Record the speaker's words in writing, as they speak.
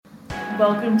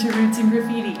Welcome to Roots in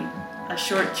Graffiti, a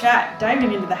short chat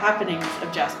diving into the happenings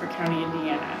of Jasper County,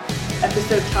 Indiana.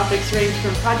 Episode topics range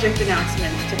from project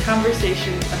announcements to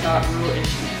conversations about rural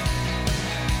issues.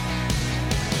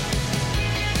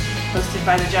 Hosted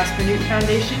by the Jasper Newton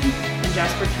Foundation and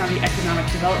Jasper County Economic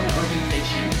Development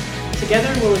Organization,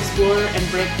 together we'll explore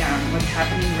and break down what's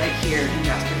happening right here in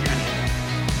Jasper County.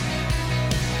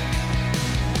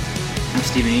 I'm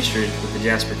Stephen Eastridge with the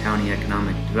Jasper County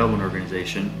Economic Development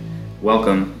Organization.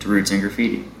 Welcome to Roots in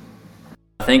Graffiti.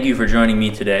 Thank you for joining me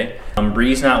today.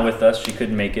 Bree's not with us. She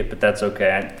couldn't make it, but that's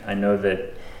okay. I know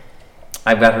that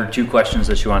I've got her two questions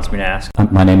that she wants me to ask.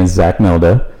 My name is Zach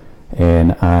Melda,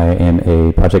 and I am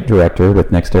a project director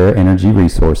with NextEra Energy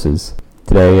Resources.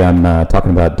 Today I'm talking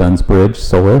about Dunn's Bridge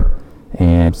Solar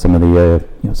and some of the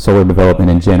solar development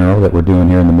in general that we're doing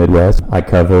here in the Midwest. I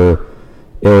cover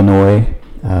Illinois,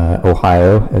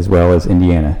 Ohio, as well as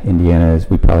Indiana. Indiana is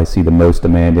we probably see the most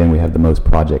demand in. We have the most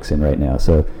projects in right now.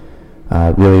 So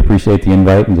really appreciate the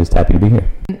invite and just happy to be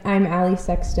here. I'm Allie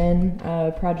Sexton,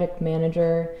 project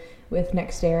manager with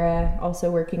NextEra,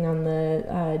 also working on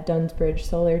the Dunn's Bridge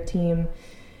Solar team.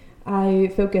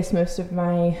 I focus most of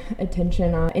my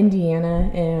attention on Indiana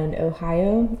and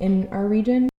Ohio in our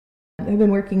region. I've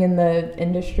been working in the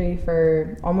industry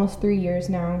for almost 3 years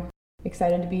now.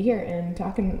 Excited to be here and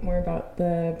talking more about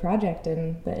the project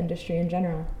and the industry in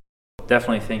general.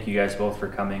 Definitely thank you guys both for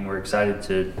coming. We're excited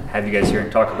to have you guys here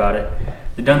and talk about it.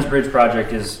 The Dunn's Bridge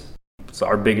project is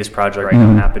our biggest project right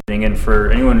now happening. And for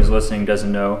anyone who's listening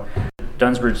doesn't know,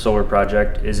 Dunn's Bridge Solar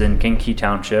Project is in Kankakee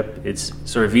Township. It's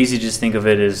sort of easy to just think of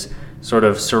it as sort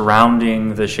of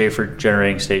surrounding the Schaefer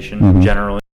generating station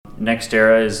generally.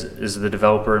 NextEra is the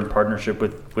developer in partnership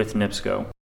with NIPSCO.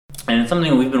 And it's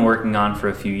something we've been working on for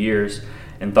a few years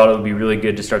and thought it would be really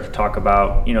good to start to talk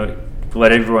about,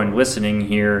 let everyone listening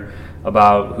hear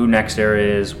about who NextEra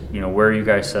is, where you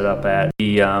guys set up at,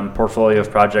 the portfolio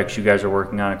of projects you guys are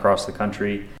working on across the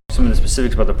country, some of the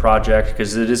specifics about the project,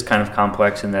 because it is kind of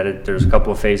complex in that there's a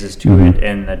couple of phases to it,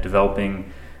 and that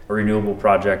developing a renewable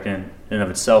project in and of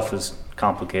itself is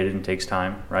complicated and takes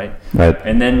time, right? Right.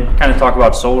 And then kind of talk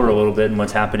about solar a little bit and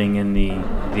what's happening in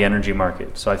the energy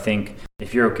market. So I think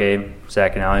if you're okay,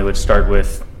 Zach and Allie, let's start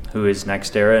with who is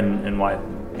NextEra and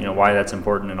why that's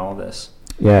important in all this.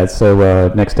 Yeah, so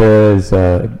NextEra is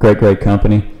a great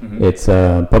company. It's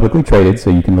publicly traded, so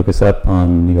you can look us up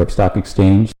on New York Stock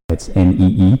Exchange. It's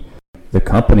NEE. The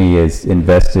company is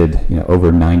invested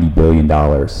over $90 billion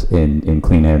in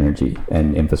clean energy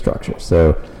and infrastructure.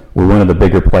 So we're one of the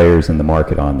bigger players in the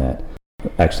market on that.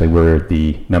 Actually, we're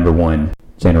the number one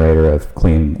generator of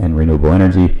clean and renewable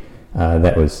energy.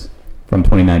 That was from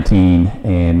 2019,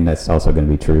 and that's also going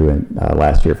to be true in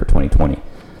last year for 2020.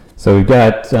 So we've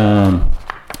got a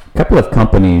couple of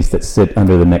companies that sit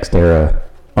under the NextEra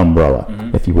umbrella,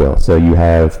 if you will. So you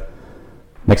have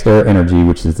NextEra Energy,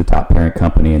 which is the top parent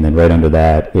company, and then right under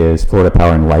that is Florida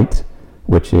Power and Light,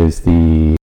 which is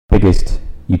the biggest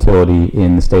utility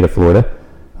in the state of Florida,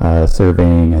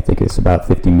 serving, I think it's about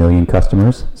 50 million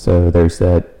customers. So there's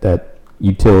that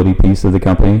utility piece of the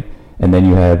company. And then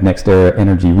you have NextEra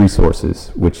Energy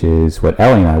Resources, which is what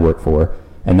Allie and I work for,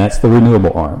 and that's the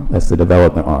renewable arm. That's the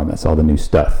development arm. That's all the new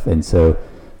stuff. And so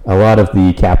a lot of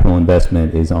the capital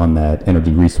investment is on that energy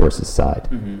resources side.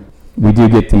 We do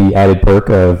get the added perk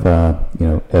of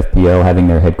FPL having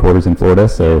their headquarters in Florida,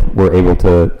 so we're able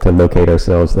to locate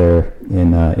ourselves there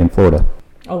in Florida.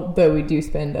 Although we do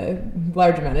spend a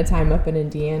large amount of time up in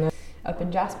Indiana, up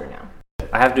in Jasper now.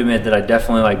 I have to admit that I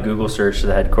definitely Google searched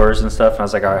the headquarters and stuff, and I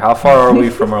was like, all right, how far are we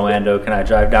from Orlando? Can I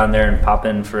drive down there and pop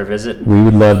in for a visit? We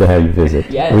would love to have you visit.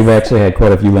 Yes. We've actually had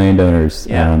quite a few landowners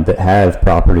that have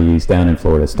properties down in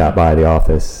Florida stop by the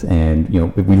office, and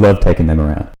we love taking them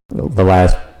around. The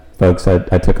last folks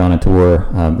I took on a tour,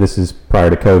 this is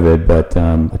prior to COVID, but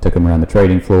I took them around the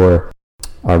trading floor,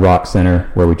 our rock center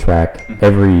where we track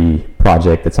every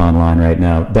project that's online right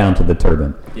now down to the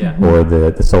turbine or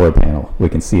the solar panel. We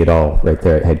can see it all right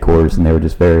there at headquarters, and they were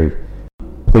just very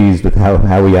pleased with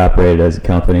how we operated as a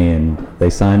company, and they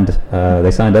signed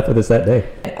up with us that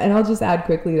day. And I'll just add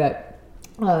quickly that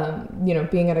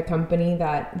being at a company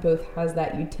that both has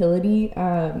that utility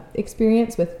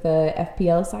experience with the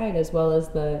FPL side as well as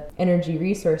the energy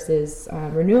resources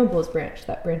renewables branch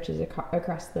that branches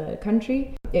across the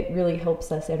country, it really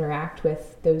helps us interact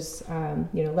with those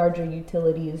larger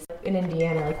utilities in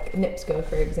Indiana, like NIPSCO,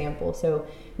 for example, so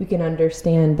we can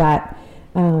understand that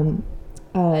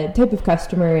type of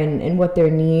customer and what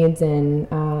their needs and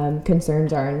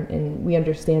concerns are, and we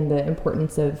understand the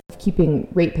importance of keeping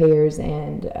ratepayers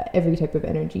and every type of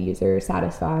energy user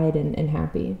satisfied and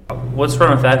happy. Let's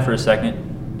run with that for a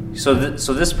second. So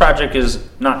this project is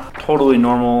not totally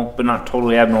normal, but not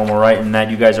totally abnormal, right? In that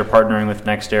you guys are partnering with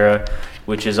NextEra,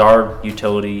 which is our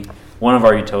utility, one of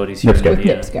our utilities here in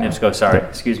Indiana. NIPSCO, sorry,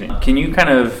 excuse me. Can you kind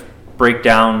of break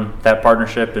down that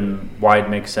partnership and why it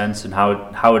makes sense and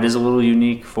how it is a little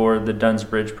unique for the Dunn's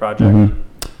Bridge project?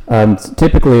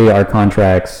 Typically, our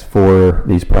contracts for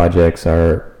these projects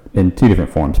are in two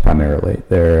different forms primarily.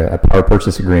 They're a power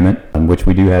purchase agreement, which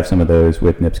we do have some of those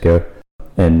with NIPSCO.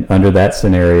 And under that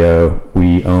scenario,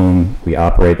 we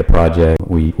operate the project,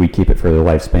 we keep it for the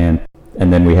lifespan.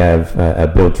 And then we have a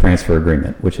build transfer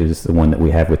agreement, which is the one that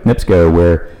we have with NIPSCO,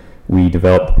 where we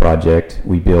develop the project,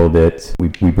 we build it, we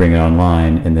bring it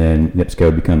online, and then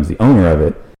NIPSCO becomes the owner of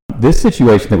it. This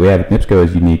situation that we have at NIPSCO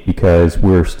is unique because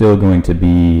we're still going to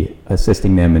be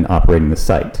assisting them in operating the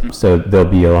site. So there'll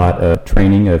be a lot of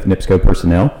training of NIPSCO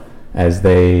personnel as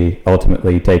they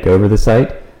ultimately take over the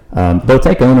site. They'll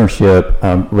take ownership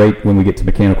right when we get to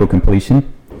mechanical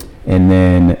completion, and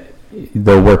then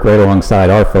they'll work right alongside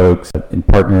our folks in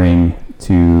partnering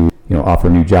to offer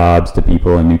new jobs to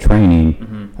people and new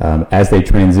training as they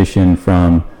transition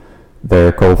from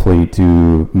their coal fleet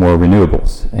to more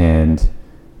renewables. And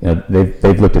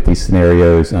they've looked at these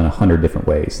scenarios in 100 different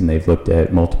ways, and they've looked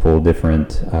at multiple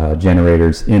different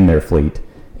generators in their fleet.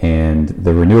 And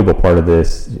the renewable part of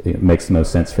this makes the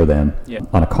most sense for them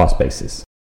on a cost basis.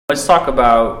 Let's talk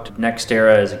about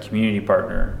NextEra as a community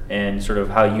partner and sort of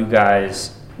how you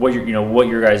guys, what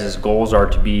your guys' goals are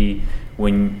to be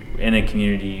when in a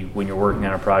community, when you're working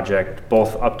on a project,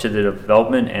 both up to the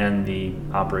development and the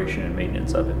operation and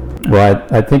maintenance of it. Well,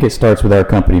 I think it starts with our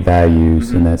company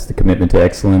values, and that's the commitment to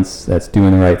excellence, that's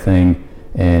doing the right thing,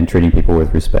 and treating people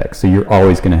with respect. So you're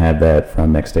always going to have that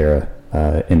from NextEra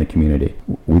in the community.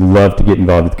 We love to get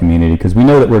involved with the community because we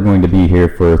know that we're going to be here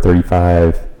for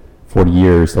 35, 40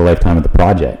 years, the lifetime of the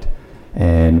project.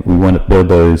 And we want to build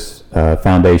those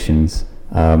foundations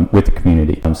with the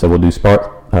community. So we'll do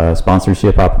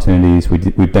sponsorship opportunities.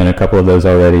 We've done a couple of those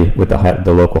already with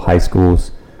the local high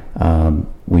schools.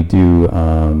 We do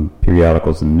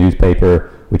periodicals in the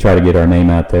newspaper. We try to get our name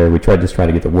out there. We try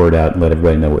to get the word out and let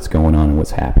everybody know what's going on and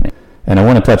what's happening. And I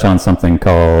want to touch on something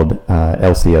called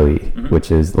LCOE,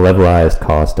 which is the levelized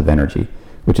cost of energy,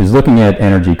 which is looking at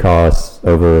energy costs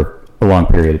over a long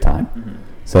period of time.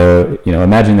 So,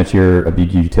 imagine that you're a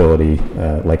big utility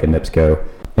like a NIPSCO,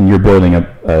 and you're building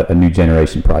a new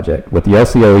generation project. What the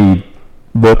LCOE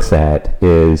looks at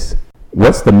is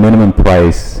what's the minimum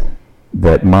price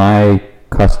that my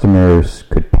customers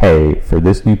could pay for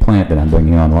this new plant that I'm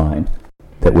bringing online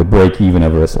that would break even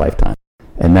over its lifetime.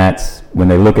 And that's, when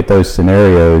they look at those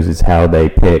scenarios, is how they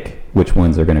pick which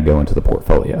ones are going to go into the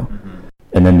portfolio.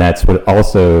 And then that's what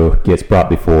also gets brought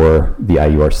before the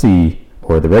IURC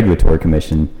or the Regulatory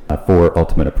Commission for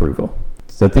ultimate approval.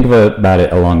 So think about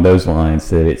it along those lines,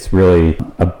 that it's really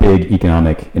a big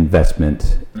economic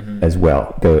investment as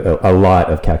well. A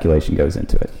lot of calculation goes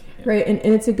into it. Right, and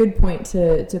it's a good point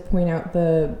to point out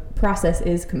the process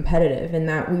is competitive in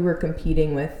that we were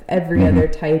competing with every other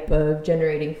type of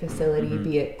generating facility,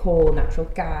 be it coal, natural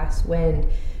gas, wind,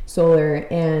 solar,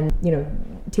 and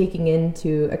taking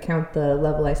into account the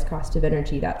levelized cost of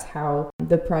energy. That's how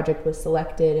the project was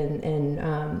selected,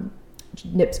 and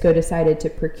NIPSCO decided to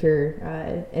procure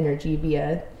energy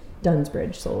via Dunn's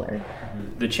Bridge Solar.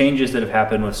 The changes that have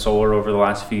happened with solar over the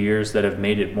last few years that have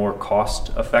made it more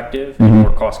cost effective and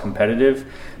more cost competitive,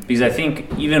 because I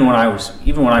think even when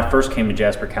I first came to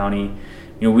Jasper County,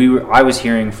 I was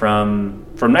hearing from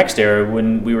NextEra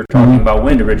when we were talking about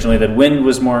wind originally that wind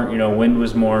was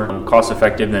more cost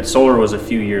effective, and that solar was a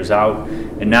few years out.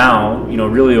 And now,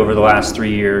 really over the last 3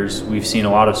 years, we've seen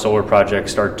a lot of solar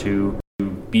projects start to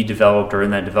be developed or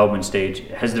in that development stage.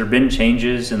 Has there been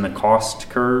changes in the cost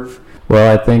curve?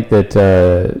 Well, I think that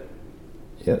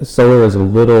solar is a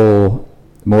little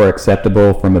more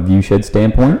acceptable from a viewshed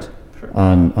standpoint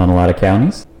on a lot of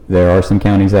counties. There are some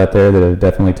counties out there that have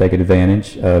definitely taken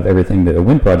advantage of everything that a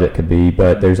wind project could be,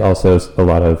 but there's also a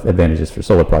lot of advantages for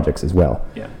solar projects as well.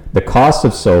 Yeah. The cost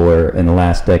of solar in the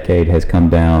last decade has come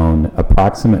down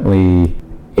approximately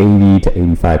 80 to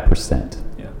 85%,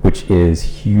 which is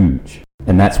huge.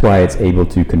 And that's why it's able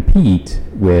to compete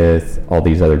with all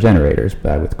these other generators,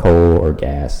 with coal or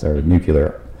gas or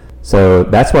nuclear. So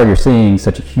that's why you're seeing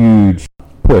such a huge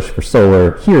push for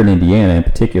solar here in Indiana in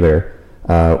particular.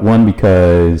 One,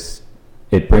 because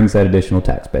it brings that additional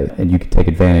tax base, and you can take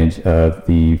advantage of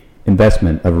the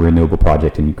investment of a renewable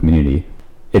project in your community.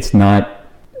 It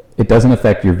doesn't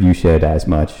affect your viewshed as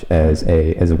much as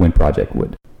a wind project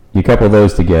would. You couple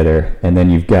those together, and then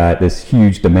you've got this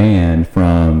huge demand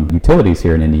from utilities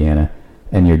here in Indiana,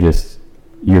 and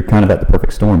you're kind of at the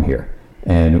perfect storm here.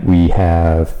 And we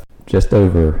have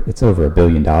over $1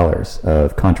 billion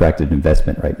of contracted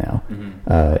investment right now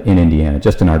in Indiana,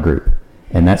 just in our group.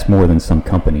 And that's more than some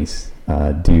companies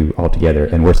do altogether,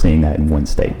 and we're seeing that in one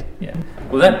state. Yeah.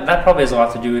 Well, that probably has a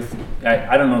lot to do with,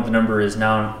 I don't know what the number is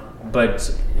now, but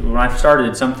when I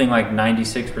started, something like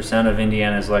 96% of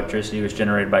Indiana's electricity was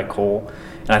generated by coal.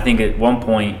 And I think at one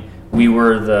point we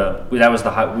had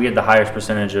the highest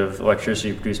percentage of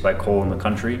electricity produced by coal in the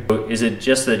country. Is it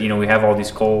just that, we have all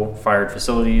these coal-fired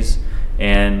facilities,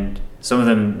 and some of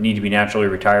them need to be naturally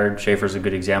retired? Schaefer's a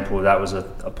good example. That was a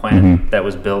plant that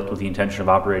was built with the intention of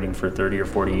operating for 30 or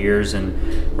 40 years,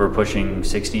 and we're pushing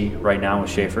 60 right now with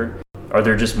Schaefer. Are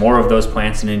there just more of those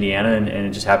plants in Indiana, and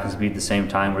it just happens to be at the same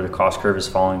time where the cost curve is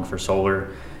falling for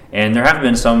solar? And there have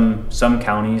been some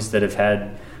counties that have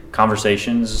had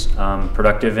conversations,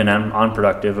 productive and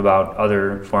unproductive, about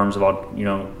other forms of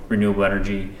renewable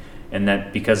energy, and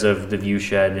that because of the view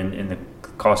shed and the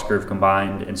cost curve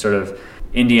combined, and sort of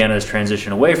Indiana's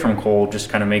transition away from coal just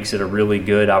kind of makes it a really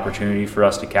good opportunity for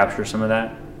us to capture some of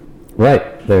that.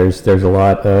 Right. There's a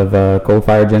lot of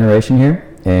coal-fired generation here,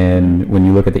 and when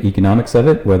you look at the economics of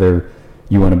it, whether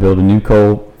you want to build a new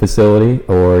coal facility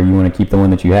or you want to keep the one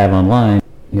that you have online,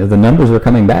 the numbers are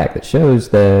coming back that shows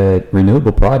that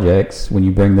renewable projects, when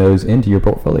you bring those into your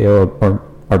portfolio,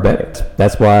 are better.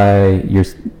 That's why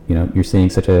you're seeing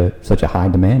such a high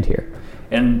demand here.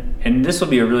 And this will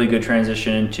be a really good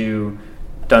transition into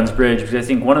Dunn's Bridge, because I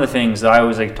think one of the things that I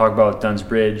always like to talk about with Dunn's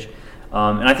Bridge,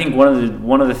 and I think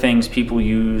one of the things people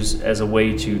use as a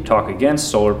way to talk against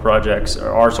solar projects, or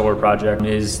our solar project,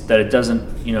 is that it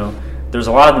doesn't, there's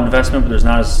a lot of investment, but there's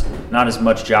not as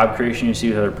much job creation you see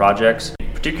with other projects.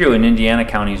 Particularly in Indiana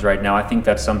counties right now, I think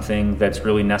that's something that's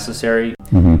really necessary.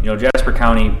 Jasper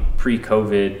County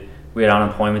pre-COVID, we had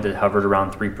unemployment that hovered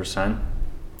around 3%.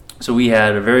 So we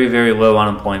had a very, very low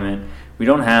unemployment. We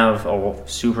don't have a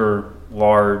super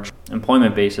large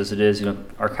employment base as it is.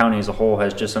 Our county as a whole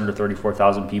has just under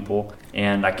 34,000 people,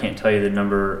 and I can't tell you the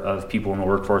number of people in the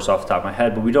workforce off the top of my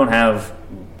head, but we don't have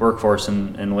workforce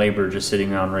and labor just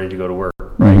sitting around ready to go to work,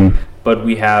 right? But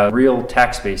we have real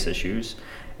tax base issues.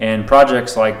 And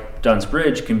projects like Dunn's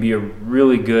Bridge can be a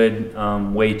really good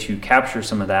way to capture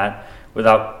some of that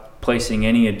without placing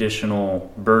any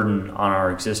additional burden on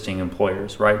our existing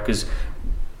employers, right? Because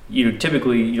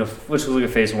typically, let's look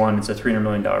at phase one. It's a $300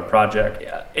 million project.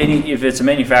 If it's a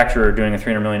manufacturer doing a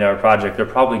 $300 million project, they're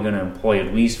probably going to employ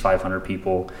at least 500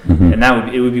 people, and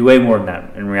it would be way more than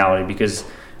that in reality, because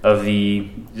of the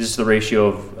ratio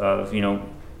of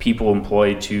people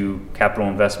employed to capital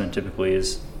investment typically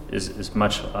is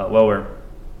much lower.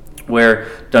 Where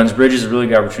Dunn's Bridge is a really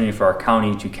good opportunity for our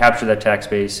county to capture that tax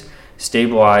base,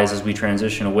 stabilize as we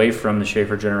transition away from the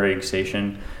Schaefer generating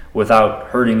station without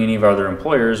hurting any of our other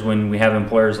employers. When we have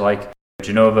employers like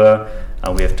Genova,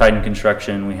 we have Titan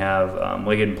Construction, we have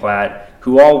Liggett & Platt,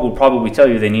 who all will probably tell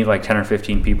you they need like 10 or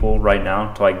 15 people right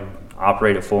now to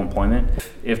operate at full employment.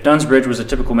 If Dunn's Bridge was a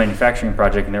typical manufacturing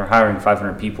project and they were hiring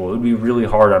 500 people, it would be really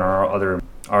hard on our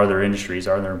other industries,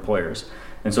 our other employers.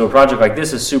 And so a project like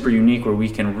this is super unique, where we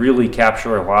can really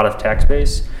capture a lot of tax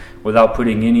base without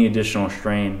putting any additional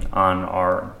strain on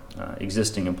our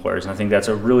existing employers. And I think that's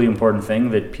a really important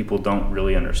thing that people don't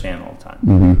really understand all the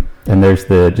time. And there's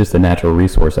just the natural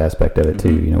resource aspect of it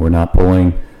too. We're not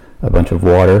pulling a bunch of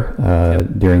water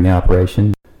during the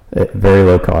operation. Very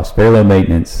low cost, very low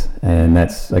maintenance, and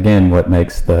that's again what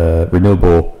makes the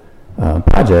renewable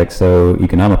project so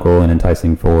economical and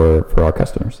enticing for our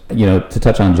customers. To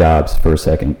touch on jobs for a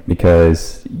second,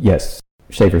 because yes,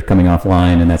 Schaefer's coming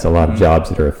offline, and that's a lot of jobs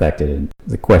that are affected. And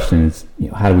the question is,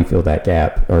 how do we fill that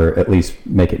gap, or at least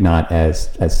make it not as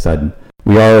sudden?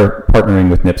 We are partnering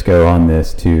with NIPSCO on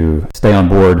this to stay on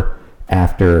board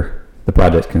after the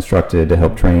project's constructed to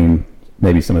help train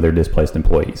maybe some of their displaced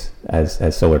employees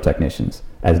as solar technicians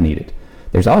as needed.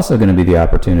 There's also going to be the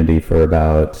opportunity for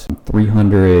about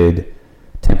 300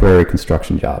 temporary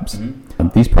construction jobs.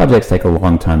 These projects take a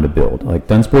long time to build. Like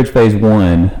Dunn's Bridge Phase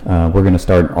 1, we're going to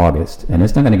start in August, and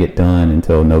it's not going to get done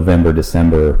until November,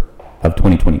 December of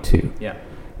 2022. Yeah.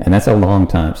 And that's a long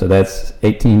time. So that's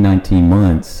 18, 19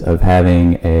 months of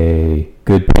having a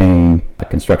good paying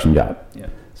construction job. Yeah.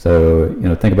 So,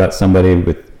 think about somebody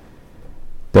with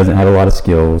doesn't have a lot of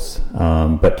skills,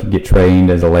 but can get trained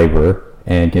as a laborer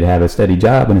and could have a steady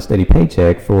job and a steady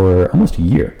paycheck for almost a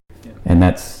year. Yeah. And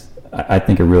that's, I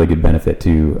think, a really good benefit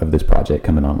of this project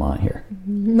coming online here.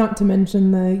 Not to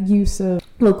mention the use of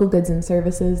local goods and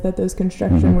services that those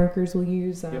construction workers will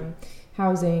use,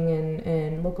 housing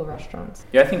and local restaurants.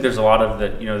 Yeah, I think there's a lot of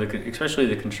especially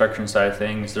the construction side of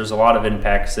things, there's a lot of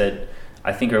impacts that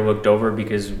I think are looked over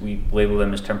because we label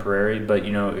them as temporary. But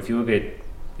if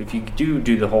you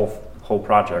do the whole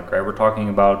project, right, we're talking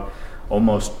about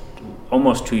almost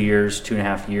 2 years,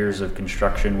 2.5 years of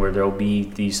construction where there'll be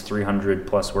these 300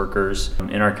 plus workers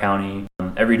in our county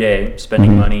every day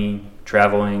spending money,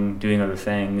 traveling, doing other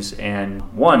things. And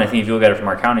I think if you look at it from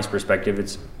our county's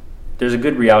perspective, there's a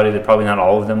good reality that probably not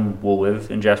all of them will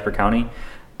live in Jasper County,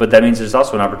 but that means there's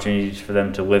also an opportunity for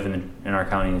them to live in our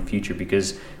county in the future,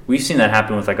 because we've seen that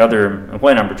happen with like other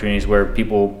employment opportunities where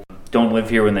people don't live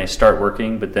here when they start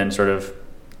working, but then sort of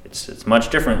it's much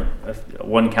different.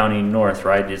 One county north,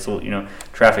 right? It's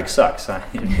traffic sucks.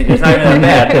 It's not even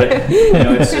that bad,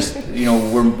 but it's just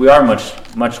we are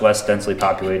much less densely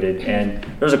populated, and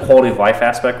there's a quality of life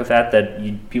aspect with that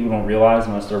people don't realize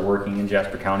unless they're working in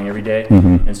Jasper County every day.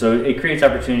 And so it creates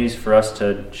opportunities for us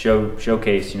to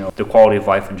showcase the quality of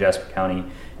life in Jasper County,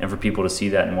 and for people to see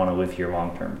that and want to live here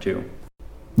long term too.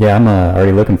 Yeah, I'm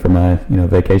already looking for my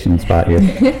vacation spot here.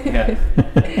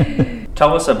 Yeah.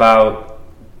 Tell us about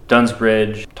Dunn's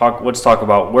Bridge. Let's talk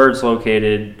about where it's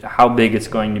located, how big it's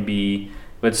going to be.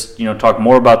 Let's talk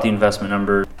more about the investment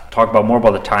number. Talk about more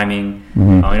about the timing.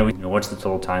 What's the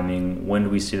total timing? When do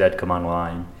we see that come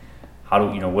online? How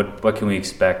do what can we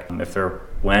expect? If there are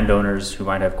landowners who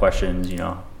might have questions,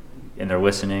 and they're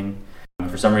listening,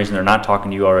 for some reason they're not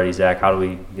talking to you already, Zach. How do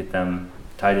we get them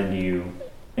tied into you?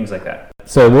 Things like that.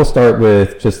 So we'll start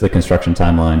with just the construction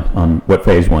timeline on what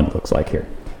phase 1 looks like here.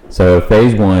 So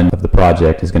phase 1 of the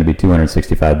project is going to be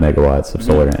 265 megawatts of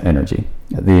solar energy.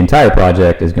 The entire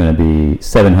project is going to be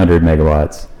 700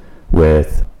 megawatts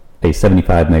with a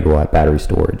 75 megawatt battery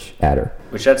storage adder.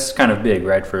 Which that's kind of big,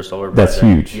 right, for a solar project? That's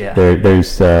huge. Yeah.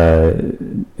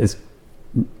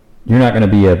 You're not going to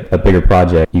be a bigger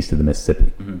project east of the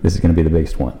Mississippi. This is going to be the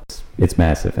biggest one. It's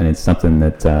massive, and it's something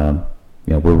that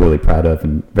we're really proud of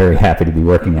and very happy to be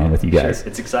working on with you guys. Sure.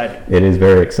 It's exciting. It is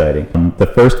very exciting. The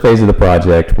first phase of the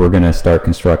project, we're going to start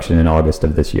construction in August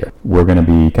of this year. We're going to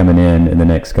be coming in the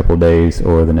next couple of days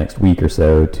or the next week or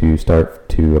so to start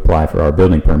to apply for our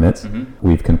building permits.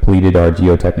 We've completed our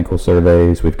geotechnical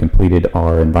surveys. We've completed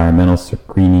our environmental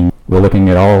screening. We're looking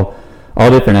at all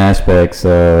different aspects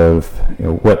of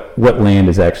what land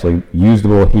is actually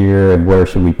usable here and where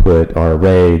should we put our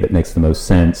array that makes the most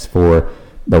sense for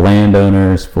the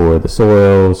landowners, for the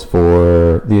soils,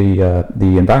 for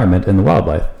the environment and the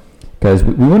wildlife, because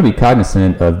we want to be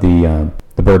cognizant of the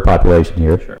bird population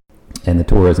here. Sure. And the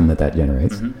tourism that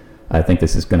generates. I think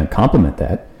this is going to complement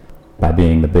that by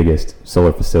being the biggest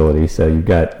solar facility. So you've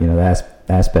got the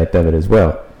aspect of it as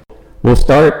well. We'll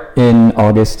start in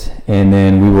August, and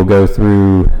then we will go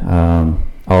through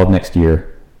all of next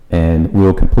year, and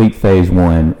we'll complete phase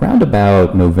 1 around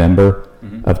about November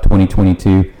of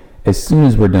 2022. As soon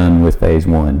as we're done with phase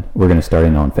 1, we're going to start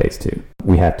in on phase 2.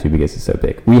 We have to, because it's so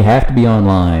big. We have to be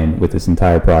online with this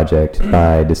entire project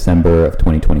by December of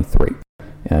 2023.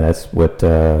 That's what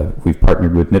we've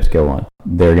partnered with NIPSCO on.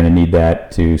 They're going to need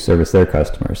that to service their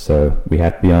customers, so we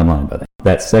have to be online by then.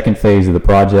 That second phase of the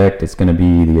project is going to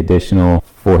be the additional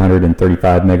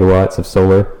 435 megawatts of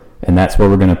solar, and that's where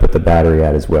we're going to put the battery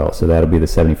at as well. So that'll be the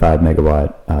 75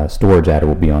 megawatt storage adder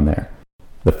will be on there.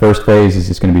 The first phase is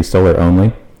just going to be solar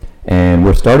only. And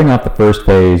we're starting off the first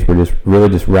phase. We're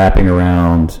just wrapping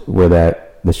around where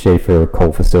the Schaefer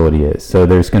coal facility is. So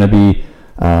there's going to be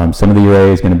some of the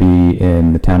array is going to be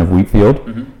in the town of Wheatfield,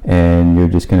 and you're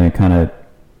just going to kind of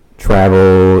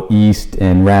travel east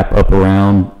and wrap up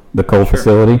around the coal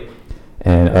facility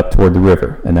and up toward the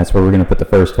river, and that's where we're going to put the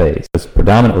first phase.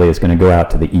 Predominantly, it's going to go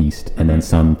out to the east and then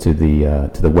some to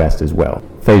the west as well.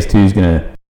 Phase 2 is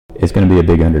going to be a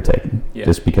big undertaking,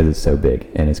 just because it's so big,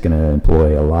 and it's going to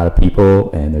employ a lot of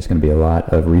people, and there's going to be a lot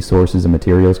of resources and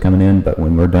materials coming in. But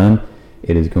when we're done,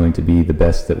 it is going to be the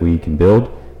best that we can build,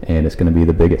 and it's going to be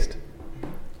the biggest.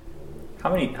 How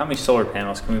many solar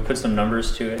panels? Can we put some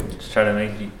numbers to it? Just try to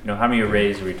make how many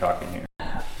arrays are we talking here?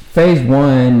 Phase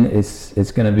 1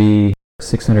 it's going to be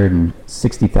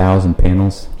 660,000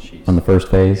 panels. Jeez. On the first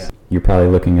phase. Yeah. You're probably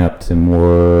looking up to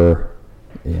more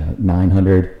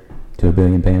 900 to a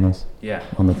billion panels. Yeah.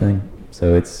 On the thing.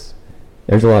 So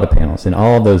there's a lot of panels, and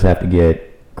all of those have to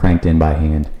get cranked in by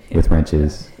hand with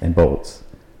wrenches and bolts.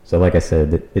 So like I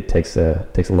said, it takes a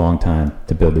long time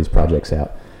to build these projects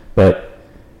out. But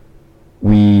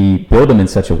we build them in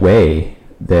such a way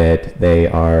that they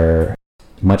are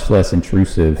much less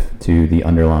intrusive to the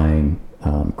underlying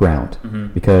ground.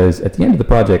 Because at the end of the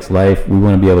project's life, we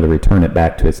want to be able to return it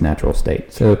back to its natural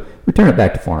state. So return it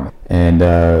back to farming. And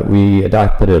we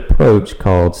adopted an approach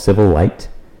called civil light,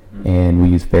 and we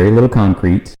use very little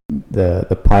concrete.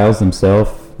 The piles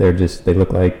themselves, they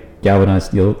look like galvanized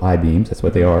steel I-beams. That's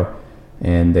what they are.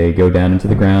 and they go down into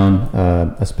the ground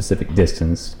a specific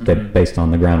distance based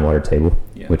on the groundwater table,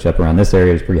 which up around this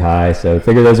area is pretty high. So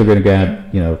figure those are going to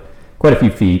go, quite a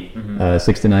few feet,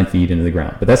 6 to 9 feet into the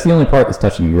ground. But that's the only part that's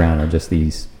touching the ground are just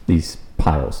these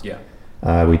piles. Yeah.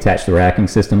 We attach the racking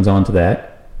systems onto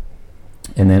that,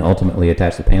 and then ultimately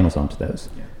attach the panels onto those.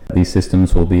 Yeah. These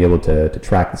systems will be able to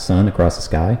track the sun across the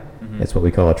sky. That's what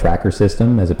we call a tracker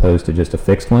system, as opposed to just a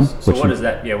fixed one. So what is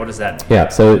that? Yeah, what does that mean? Yeah,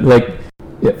 so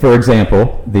for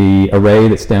example, the array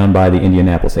that's down by the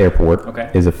Indianapolis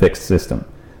airport is a fixed system.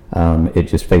 It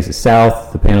just faces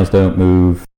south, the panels don't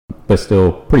move, but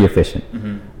still pretty efficient.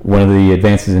 One of the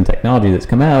advances in technology that's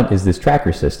come out is this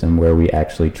tracker system where we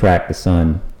actually track the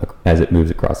sun as it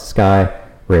moves across the sky.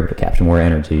 We're able to capture more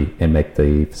energy and make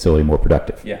the facility more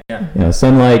productive.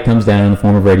 Sunlight comes down in the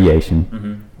form of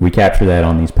radiation. We capture that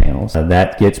on these panels.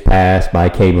 That gets passed by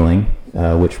cabling,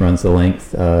 which runs the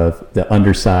length of the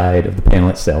underside of the panel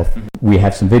itself. We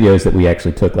have some videos that we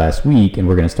actually took last week, and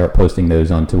we're going to start posting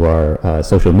those onto our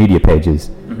social media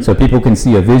pages so people can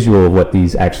see a visual of what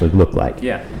these actually look like.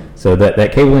 Yeah. So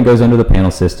that cabling goes under the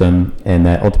panel system, and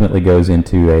that ultimately goes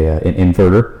into an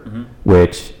inverter,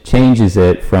 which changes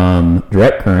it from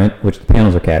direct current, which the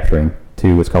panels are capturing,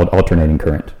 to what's called alternating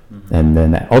current. And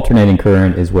then that alternating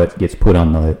current is what gets put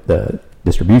on the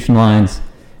distribution lines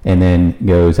and then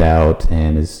goes out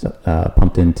and is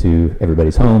pumped into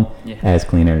everybody's home as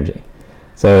clean energy.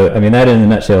 So, I mean, that in a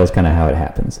nutshell is kind of how it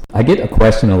happens. I get a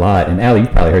question a lot, and Allie,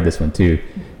 you've probably heard this one too.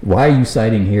 Why are you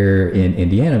siting here in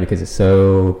Indiana? Because it's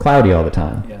so cloudy all the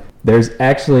time. Yeah. There's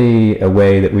actually a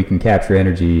way that we can capture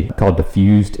energy called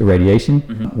diffused irradiation,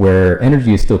 where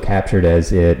energy is still captured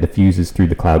as it diffuses through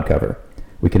the cloud cover.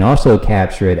 We can also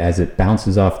capture it as it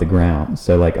bounces off the ground.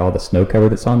 So like all the snow cover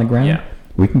that's on the ground,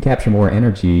 we can capture more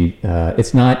energy.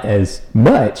 It's not as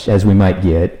much as we might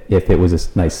get if it was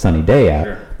a nice sunny day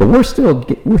out, but we're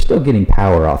still getting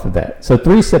power off of that. So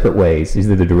 3 separate ways: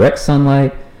 either the direct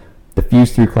sunlight,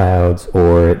 diffused through clouds,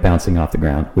 or it bouncing off the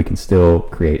ground. We can still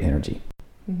create energy.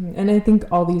 And I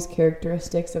think all these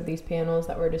characteristics of these panels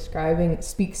that we're describing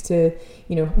speaks to,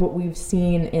 what we've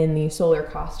seen in the solar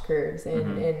cost curves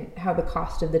and how the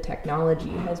cost of the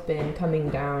technology has been coming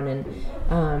down.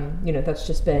 And, that's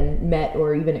just been met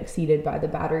or even exceeded by the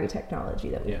battery technology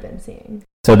that we've been seeing.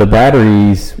 So the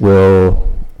batteries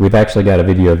we've actually got a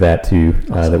video of that too,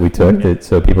 that we took,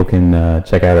 so people can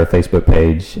check out our Facebook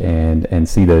page and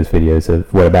see those videos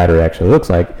of what a battery actually looks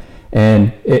like.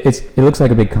 And it looks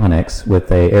like a big Connex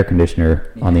with a air conditioner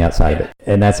on the outside of it.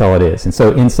 And that's all it is. And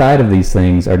so inside of these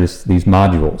things are just these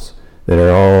modules that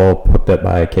are all hooked up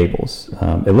by cables.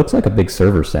 It looks like a big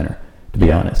server center, to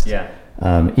be honest.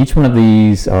 Each one of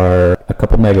these are a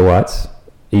couple megawatts,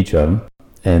 each of them.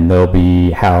 And they'll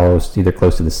be housed either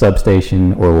close to the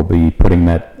substation, or we'll be putting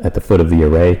that at the foot of the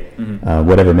array,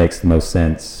 whatever makes the most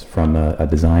sense from a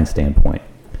design standpoint.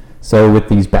 So with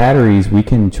these batteries, we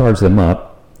can charge them up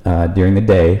during the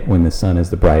day when the sun is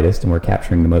the brightest and we're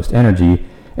capturing the most energy,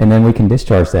 and then we can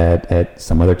discharge that at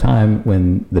some other time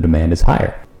when the demand is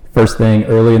higher. First thing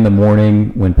early in the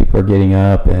morning when people are getting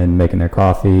up and making their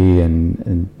coffee and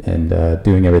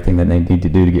doing everything that they need to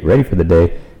do to get ready for the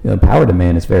day, power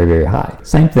demand is very, very high.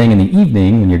 Same thing in the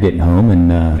evening when you're getting home and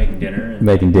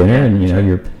making dinner and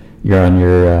you're on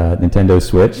your Nintendo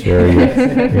Switch or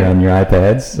you're on your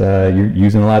iPads, you're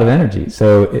using a lot of energy.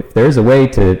 So if there's a way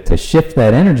to shift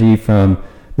that energy from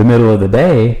the middle of the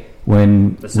day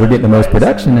when we're getting the most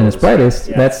production and it's brightest,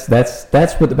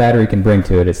 that's what the battery can bring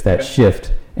to it. It's that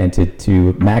shift and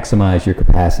to maximize your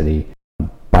capacity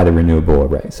by the renewable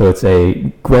array. So it's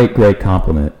a great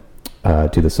complement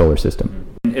to the solar system.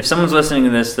 If someone's listening to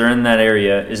this, they're in that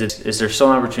area, is there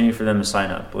still an opportunity for them to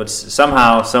sign up? Let's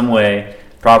somehow, some way,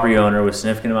 property owner with a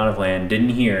significant amount of land didn't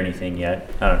hear anything yet.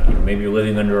 I don't know, maybe you're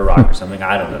living under a rock or something.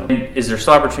 I don't know. Is there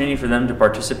still opportunity for them to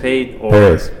participate? Or,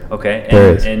 there is. Okay.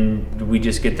 There is. And do we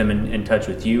just get them in touch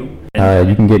with you?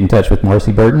 You can get in touch with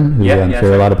Marcy Burton, who I'm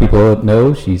sure a lot of people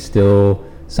know. She's still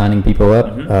signing people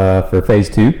up for phase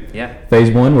 2. Yeah.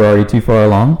 Phase 1, we're already too far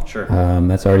along. Sure.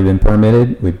 That's already been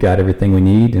permitted. We've got everything we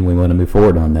need, and we want to move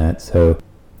forward on that. So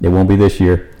it won't be this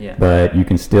year, but you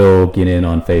can still get in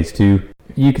on phase 2.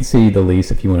 You can see the lease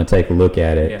if you want to take a look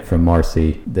at it from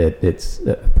Marcy, that it's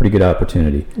a pretty good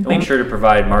opportunity. Make sure to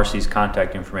provide Marcy's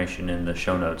contact information in the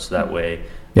show notes. That way,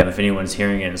 if anyone's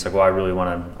hearing it and it's like, well, I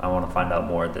want to find out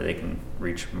more, that they can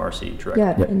reach Marcy directly.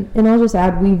 Yeah, and I'll just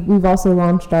add, we've also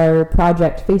launched our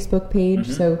project Facebook page.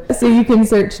 So you can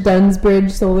search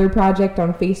Dunsbridge Solar Project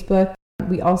on Facebook.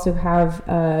 We also have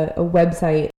a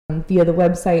website, via the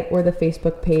website or the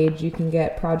Facebook page. You can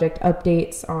get project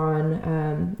updates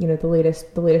on, the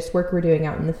latest work we're doing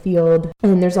out in the field.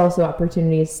 And there's also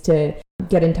opportunities to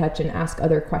get in touch and ask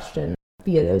other questions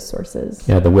via those sources.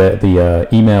 Yeah, the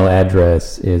email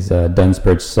address is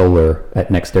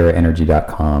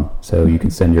dunsbridgesolar@nexteraenergy.com. So you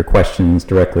can send your questions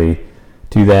directly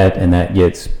to that, and it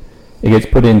gets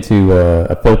put into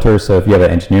a filter. So if you have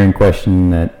an engineering question,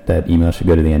 that email should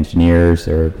go to the engineers,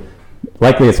 or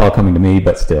likely it's all coming to me,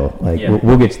 but still,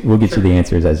 we'll get you the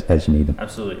answers as you need them.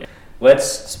 Absolutely. Let's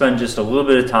spend just a little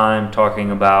bit of time talking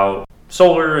about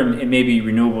solar and maybe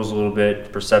renewables a little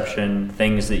bit, perception,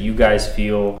 things that you guys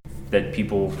feel that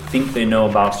people think they know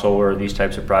about solar, these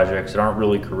types of projects that aren't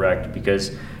really correct,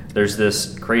 because there's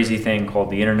this crazy thing called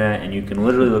the internet, and you can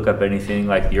literally look up anything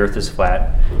like the earth is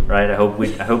flat, right? I hope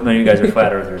none of you guys are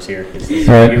flat earthers here, because it's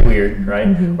going to get weird, right?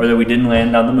 Mm-hmm. Or that we didn't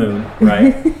land on the moon,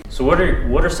 right? So what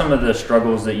are some of the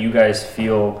struggles that you guys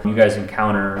feel you guys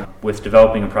encounter with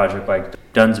developing a project like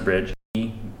Duns Bridge?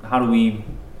 How do we,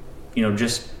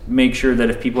 just make sure that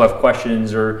if people have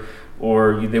questions or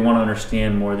they want to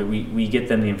understand more, that we get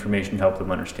them the information to help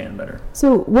them understand better?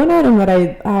 So one item that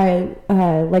I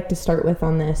like to start with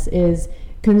on this is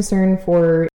concern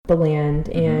for the land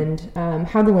and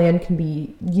how the land can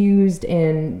be used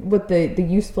and what the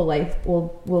useful life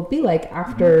will be like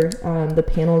after the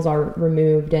panels are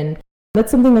removed. And that's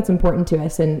something that's important to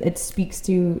us, and it speaks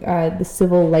to the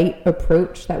civil light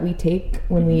approach that we take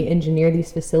when we engineer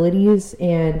these facilities,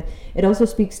 and it also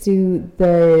speaks to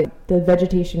the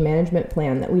vegetation management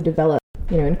plan that we develop,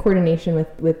 in coordination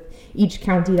with each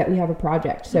county that we have a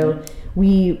project. So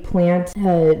we plant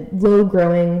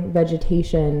low-growing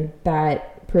vegetation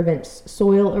that prevents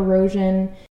soil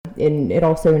erosion, and it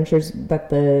also ensures that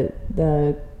the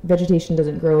vegetation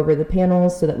doesn't grow over the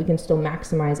panels, so that we can still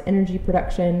maximize energy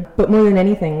production. But more than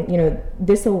anything,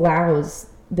 this allows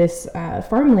this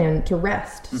farmland to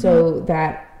rest, so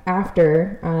that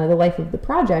after the life of the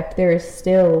project, there is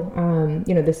still,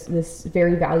 this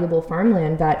very valuable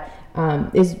farmland that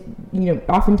is,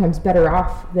 oftentimes better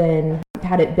off than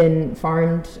had it been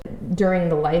farmed during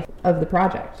the life of the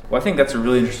project. Well, I think that's a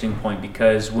really interesting point,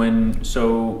 because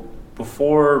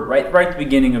before, right at the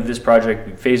beginning of this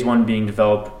project, phase 1 being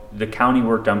developed, the county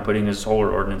worked on putting a solar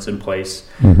ordinance in place,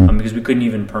 because we couldn't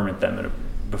even permit them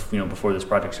before this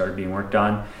project started being worked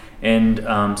on. And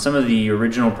some of the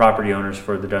original property owners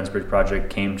for the Duns Bridge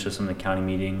project came to some of the county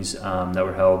meetings that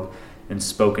were held and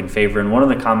spoke in favor. And one of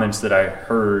the comments that I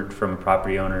heard from a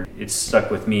property owner, it stuck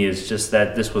with me, is just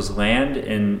that this was land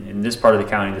in this part of the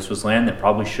county. This was land that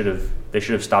probably should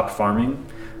have stopped farming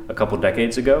a couple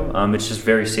decades ago. It's just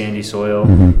very sandy soil.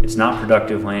 It's not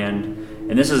productive land.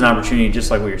 And this is an opportunity, just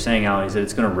like what you're saying, Ali, is that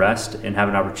it's going to rest and have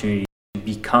an opportunity to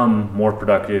become more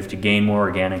productive, to gain more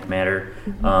organic matter,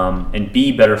 and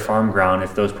be better farm ground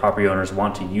if those property owners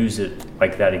want to use it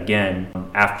like that again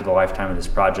after the lifetime of this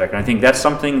project. And I think that's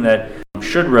something that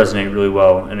should resonate really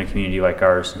well in a community like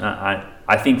ours.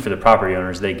 I think for the property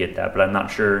owners, they get that, but I'm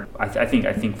not sure. I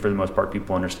think for the most part,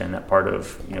 people understand that part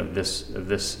of this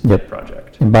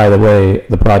project. And by the way,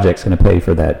 the project's going to pay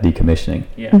for that decommissioning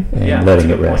and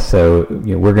letting it rest. So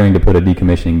we're going to put a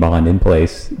decommissioning bond in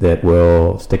place that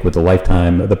will stick with the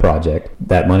lifetime of the project.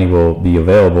 That money will be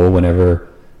available whenever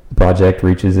the project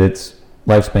reaches its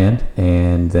lifespan,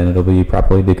 and then it'll be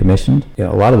properly decommissioned.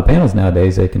 A lot of the panels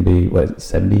nowadays, they can be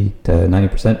 70 to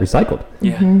 90% recycled.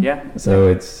 So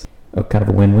it's kind of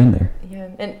a win-win there. Yeah,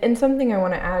 and something I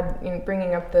want to add,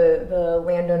 bringing up the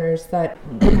landowners that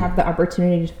have the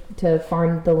opportunity to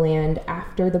farm the land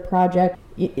after the project.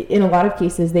 In a lot of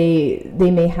cases, they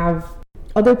may have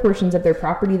other portions of their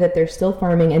property that they're still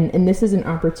farming, and this is an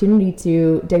opportunity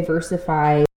to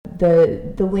diversify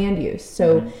the land use.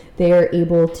 So they are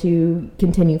able to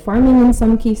continue farming in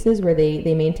some cases where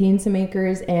they maintain some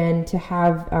acres, and to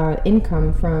have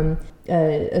income from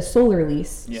a solar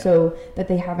lease, so that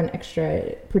they have an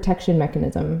extra protection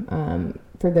mechanism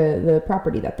for the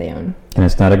property that they own. And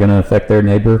it's not going to affect their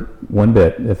neighbor one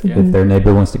bit. If their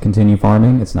neighbor wants to continue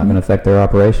farming, it's not going to affect their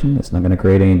operation. It's not going to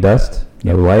create any dust,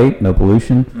 no light, no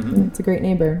pollution. It's a great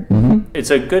neighbor.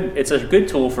 It's a good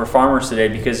tool for farmers today,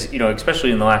 because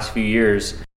especially in the last few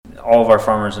years, all of our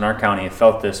farmers in our county have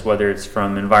felt this, whether it's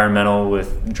from environmental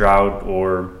with drought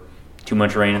or too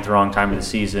much rain at the wrong time of the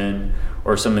season,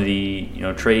 or some of the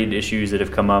trade issues that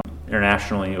have come up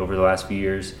internationally over the last few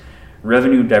years.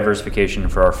 Revenue diversification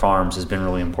for our farms has been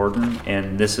really important,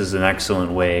 and this is an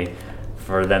excellent way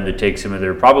for them to take some of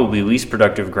their probably least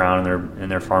productive ground in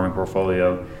their farming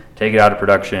portfolio, take it out of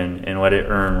production, and let it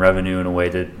earn revenue in a way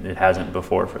that it hasn't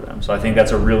before for them. So I think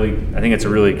it's a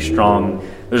really strong,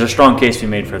 there's a strong case to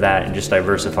be made for that and just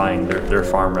diversifying their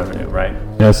farm revenue, right?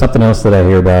 Something else that I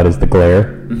hear about is the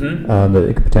glare that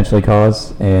it could potentially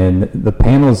cause. And the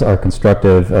panels are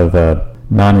constructive of a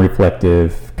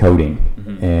non-reflective coating.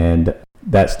 And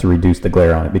that's to reduce the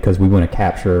glare on it, because we want to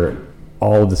capture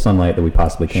all of the sunlight that we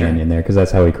possibly can in there, because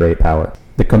that's how we create power.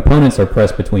 The components are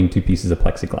pressed between two pieces of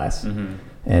plexiglass,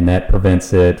 and that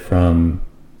prevents it from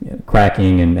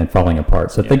cracking and falling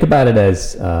apart. So think about it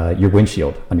as your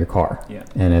windshield on your car.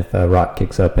 And if a rock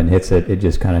kicks up and hits it, it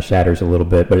just kind of shatters a little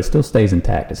bit, but it still stays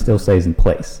intact. It still stays in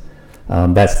place.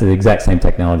 That's the exact same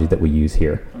technology that we use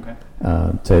here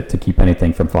to keep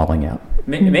anything from falling out.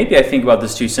 Maybe I think about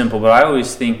this too simple, but I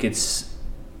always think it's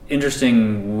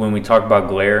interesting when we talk about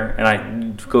glare,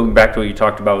 and going back to what you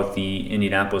talked about with the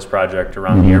Indianapolis project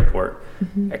around the airport.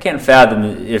 I can't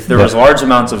fathom if there was large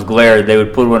amounts of glare, they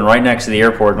would put one right next to the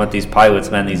airport and let these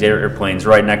pilots man these airplanes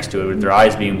right next to it with their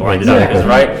eyes being blinded out.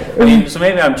 Right? I mean, so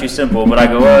maybe I'm too simple, but I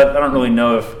go, I don't really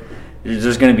know if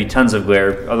there's going to be tons of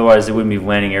glare. Otherwise, they wouldn't be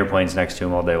landing airplanes next to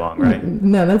them all day long, right?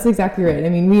 No, that's exactly right. I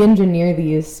mean, we engineer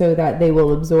these so that they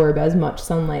will absorb as much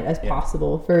sunlight as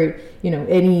possible. For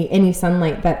any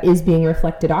sunlight that is being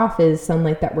reflected off is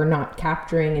sunlight that we're not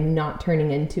capturing and not turning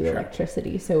into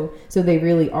electricity. So they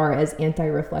really are as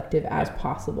anti-reflective as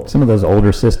possible. Some of those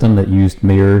older systems that used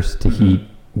mirrors to heat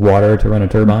water to run a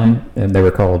turbine, and they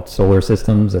were called solar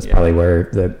systems. That's probably where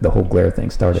the whole glare thing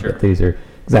started. But these are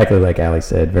exactly like Ali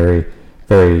said, very,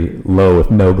 very low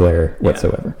with no glare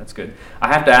whatsoever. That's good.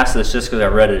 I have to ask this just because I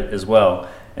read it as well,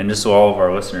 and just so all of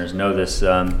our listeners know this.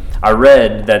 I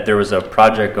read that there was a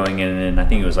project going in I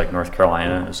think it was like North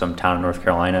Carolina, some town in North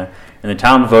Carolina, and the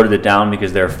town voted it down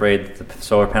because they're afraid that the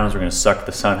solar panels were going to suck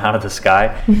the sun out of the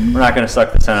sky. We're not going to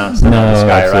suck the sun out of the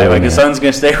sky, right? Like the sun's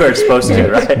going to stay where it's supposed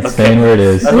to, right? Okay. Staying where it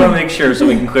is. I want to make sure so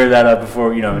we can clear that up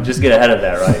before, just get ahead of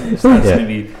that, right? It's not going to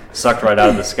be sucked right out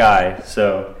of the sky.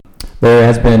 So there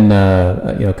has been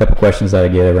a couple questions that I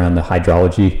get around the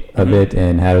hydrology of it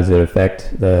and how does it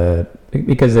affect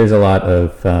because there's a lot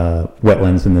of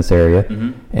wetlands in this area,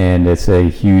 and it's a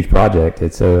huge project.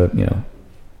 It's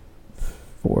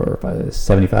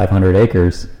 7,500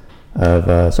 acres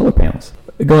of solar panels.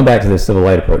 Going back to the civil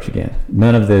light approach again,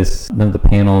 none of the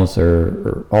panels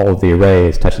or all of the array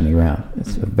is touching the ground.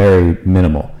 It's very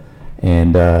minimal,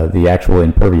 and the actual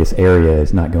impervious area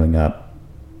is not going up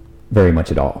very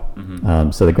much at all.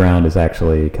 So the ground is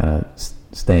actually kind of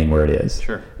staying where it is.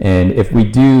 And if we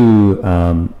do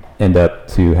end up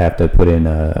to have to put in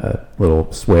a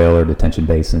little swale or detention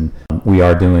basin, we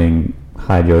are doing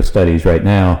hydro studies right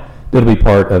now. It'll be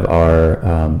part of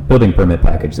our building permit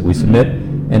package that we submit,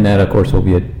 and that, of course, will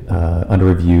be under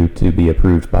review to be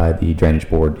approved by the Drainage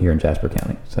Board here in Jasper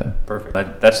County. So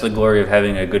perfect. That's the glory of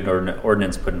having a good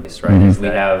ordinance put in place, right? We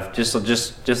have just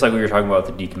like we were talking about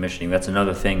with the decommissioning. That's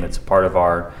another thing that's a part of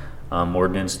our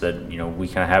ordinance that we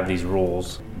kind of have these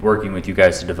rules. Working with you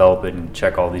guys to develop it and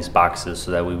check all these boxes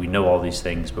so that we know all these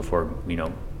things before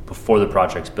the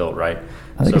project's built, right?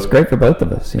 I think it's great for both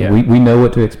of us. We know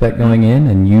what to expect going in,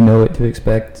 and you know what to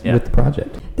expect with the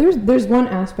project. There's one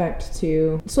aspect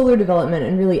to solar development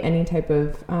and really any type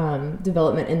of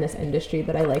development in this industry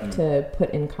that I like to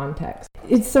put in context.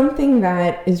 It's something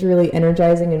that is really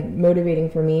energizing and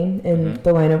motivating for me in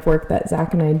the line of work that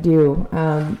Zach and I do,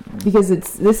 because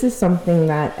this is something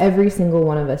that every single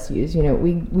one of us use.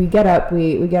 We get up,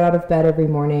 we get out of bed every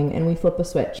morning, and we flip a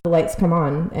switch. The lights come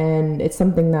on, and it's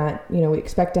something that we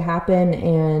expect to happen.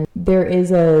 And there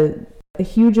is a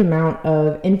huge amount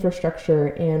of infrastructure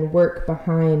and work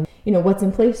behind, what's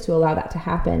in place to allow that to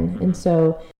happen. And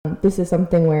so this is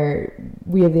something where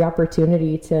we have the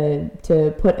opportunity to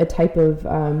put a type of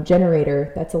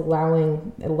generator that's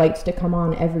allowing lights to come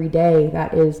on every day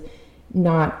that is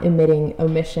not emitting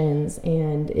emissions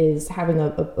and is having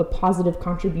a positive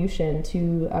contribution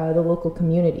to the local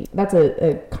community. That's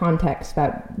a context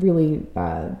that really,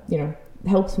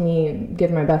 helps me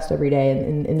give my best every day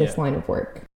in this line of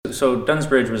work. So Dunn's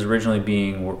Bridge was originally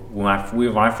when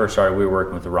I first started, we were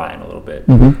working with Orion a little bit,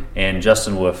 and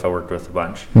Justin Wolf I worked with a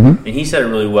bunch, and he said it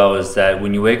really well, is that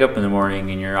when you wake up in the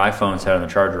morning and your iPhone's had on the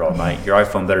charger all night, your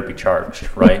iPhone better be charged,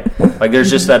 right? Like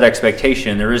there's just that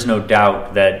expectation. There is no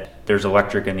doubt that there's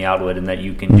electric in the outlet and that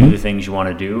you can do the things you want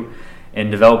to do. And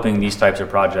developing these types of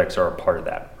projects are a part of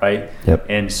that, right?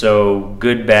 And so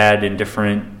good, bad, and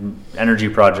different energy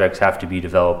projects have to be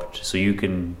developed so you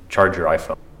can charge your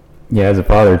iPhone. Yeah, as a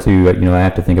father too, I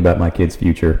have to think about my kids'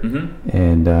 future,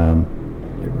 and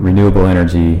renewable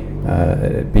energy,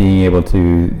 being able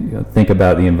to think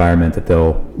about the environment that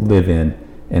they'll live in,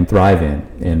 and thrive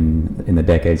in the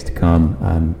decades to come.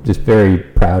 I'm just very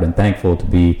proud and thankful to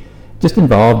be just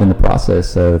involved in the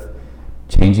process of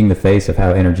changing the face of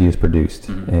how energy is produced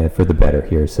for the better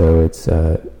here. So it's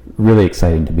really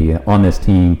exciting to be on this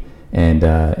team and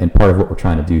part of what we're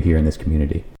trying to do here in this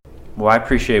community. Well, I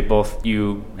appreciate both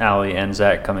you, Allie, and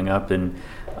Zach coming up and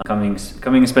coming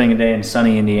and spending a day in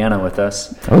sunny Indiana with us.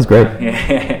 That was great.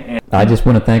 I just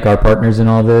want to thank our partners in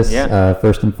all this.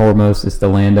 First and foremost, it's the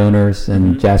landowners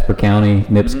in Jasper County,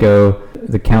 NIPSCO,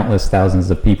 the countless thousands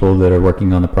of people that are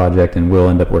working on the project and will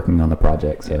end up working on the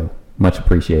project. So much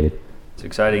appreciated. It's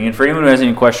exciting. And for anyone who has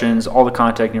any questions, all the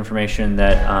contact information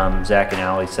that Zach and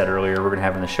Allie said earlier, we're going to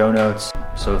have in the show notes.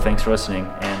 So thanks for listening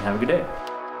and have a good day.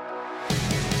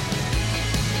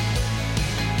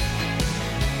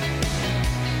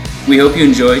 We hope you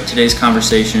enjoyed today's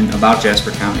conversation about Jasper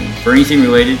County. For anything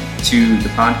related to the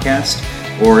podcast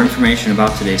or information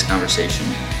about today's conversation,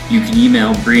 you can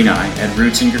email Bree and I at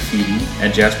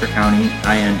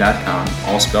rootsandgraffiti@jaspercountyin.com,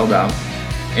 all spelled out.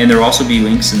 And there will also be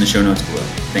links in the show notes below.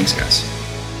 Thanks, guys.